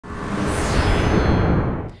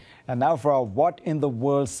And now for our What in the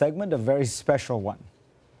World segment, a very special one.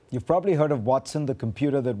 You've probably heard of Watson, the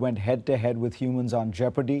computer that went head-to-head with humans on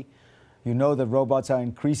Jeopardy! You know that robots are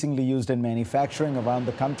increasingly used in manufacturing around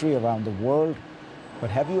the country, around the world.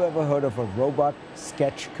 But have you ever heard of a robot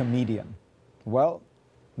sketch comedian? Well,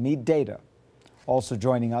 meet Data. Also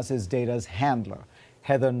joining us is Data's handler,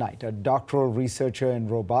 Heather Knight, a doctoral researcher in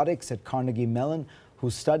robotics at Carnegie Mellon who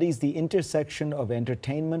studies the intersection of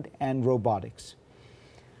entertainment and robotics.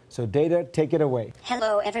 So Data, take it away.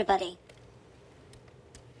 Hello, everybody.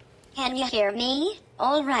 Can you hear me?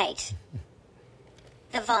 All right.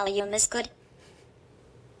 The volume is good.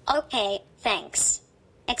 Okay, thanks.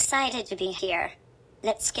 Excited to be here.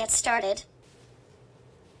 Let's get started.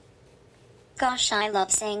 Gosh, I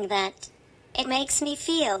love saying that. It makes me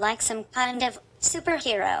feel like some kind of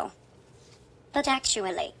superhero. But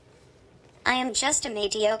actually, I am just a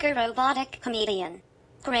mediocre robotic comedian.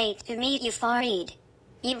 Great to meet you, Farid.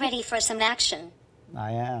 You ready for some action?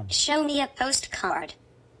 I am. Show me a postcard.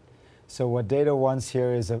 So what Data wants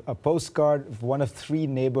here is a postcard of one of 3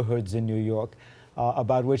 neighborhoods in New York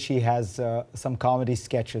about which he has some comedy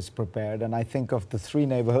sketches prepared. And I think of the 3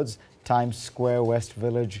 neighborhoods, Times Square, West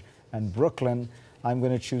Village, and Brooklyn. I'm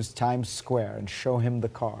going to choose Times Square and show him the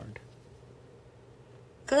card.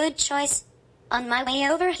 Good choice. On my way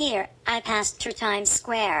over here, I passed through Times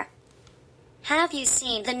Square. Have you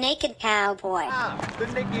seen the Naked Cowboy? The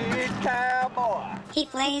Naked Cowboy. He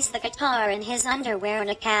plays the guitar in his underwear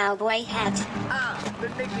and a cowboy hat. The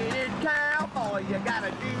Naked Cowboy. You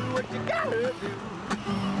gotta do what you gotta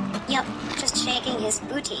do. Yup, just shaking his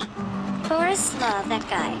booty. Tourists love that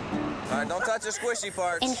guy. Alright, don't touch the squishy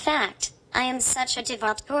parts. In fact, I am such a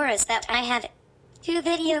devout tourist that I have 2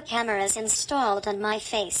 video cameras installed on my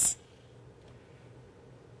face.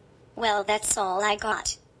 Well, that's all I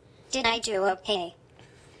got. Did I do okay?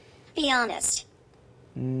 Be honest.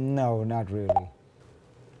 No, not really.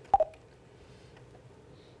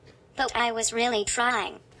 But I was really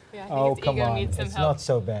trying. Yeah, I think Oh, its come ego on. needs some It's help. not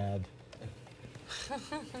so bad.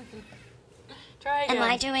 Try again. Am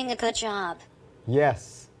I doing a good job?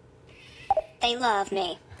 Yes. They love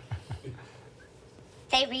me.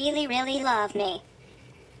 They really, really love me.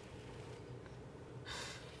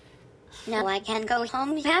 Now I can go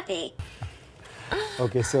home happy.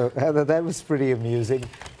 Okay, so Heather, that was pretty amusing,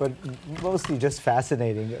 but mostly just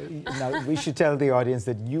fascinating. Now, we should tell the audience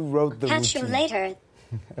that you wrote the Catch you routine. later.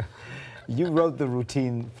 You wrote the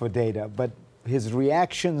routine for Data, but his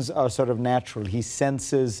reactions are sort of natural. He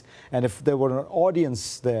senses, and if there were an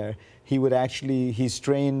audience there, he's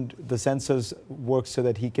trained, the sensors work so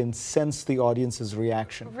that he can sense the audience's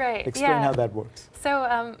reaction. Right, Explain yeah. how that works.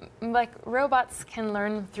 So, like, robots can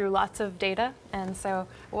learn through lots of data, and so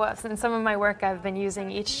in some of my work I've been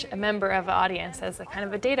using each member of the audience as a kind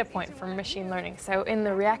of a data point for machine learning. So in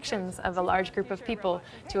the reactions of a large group of people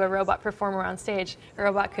to a robot performer on stage, a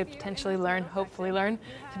robot could potentially learn, hopefully learn,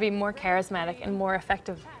 to be more charismatic and more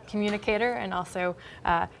effective communicator, and also,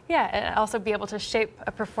 also be able to shape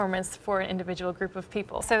a performance for an individual group of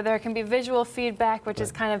people. So there can be visual feedback, which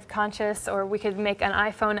is kind of conscious, or we could make an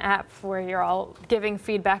iPhone app where you're all giving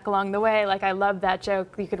feedback along the way, like I love that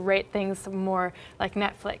joke. You could rate things more like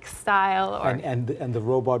Netflix style. Or And the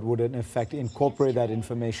robot would, in effect, incorporate that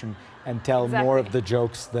information and tell more of the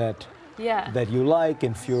jokes that you like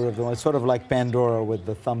and fewer of them. It's sort of like Pandora with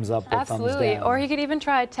the thumbs up or thumbs down. Or you could even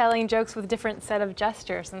try telling jokes with different set of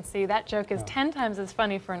gestures and see that joke is 10 times as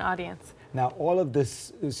funny for an audience. Now, all of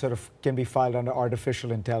this sort of can be filed under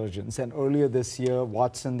artificial intelligence. And earlier this year,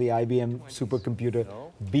 Watson, the IBM supercomputer,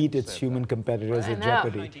 beat its human competitors at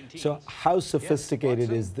Jeopardy. So how sophisticated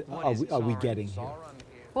are we getting here?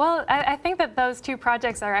 Well, I think that those 2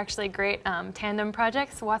 projects are actually great tandem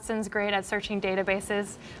projects. Watson's great at searching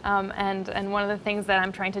databases, and one of the things that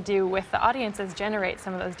I'm trying to do with the audience is generate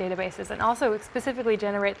some of those databases, and also specifically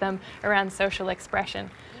generate them around social expression.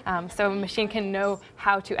 So a machine can know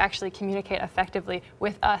how to actually communicate effectively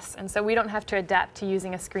with us, and so we don't have to adapt to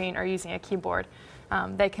using a screen or using a keyboard.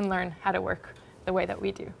 They can learn how to work the way that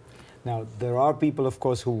we do. Now, there are people, of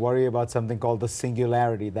course, who worry about something called the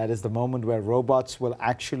singularity. That is the moment where robots will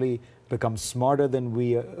actually become smarter than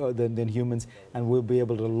than humans, and we'll be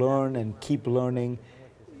able to learn and keep learning.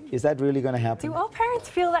 Is that really going to happen? Do all parents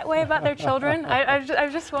feel that way about their children? I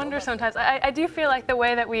just wonder sometimes. I do feel like the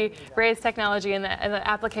way that we raise technology and the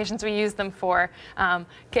applications we use them for and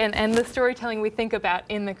the storytelling we think about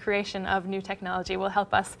in the creation of new technology will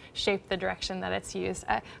help us shape the direction that it's used.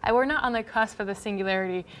 We're not on the cusp of the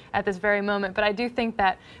singularity at this very moment, but I do think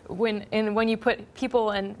that when you put people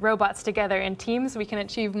and robots together in teams, we can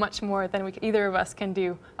achieve much more than either of us can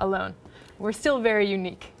do alone. We're still very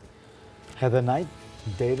unique. Heather Knight,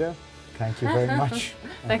 Data, thank you very much.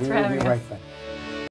 Thanks we for will having be us. right back.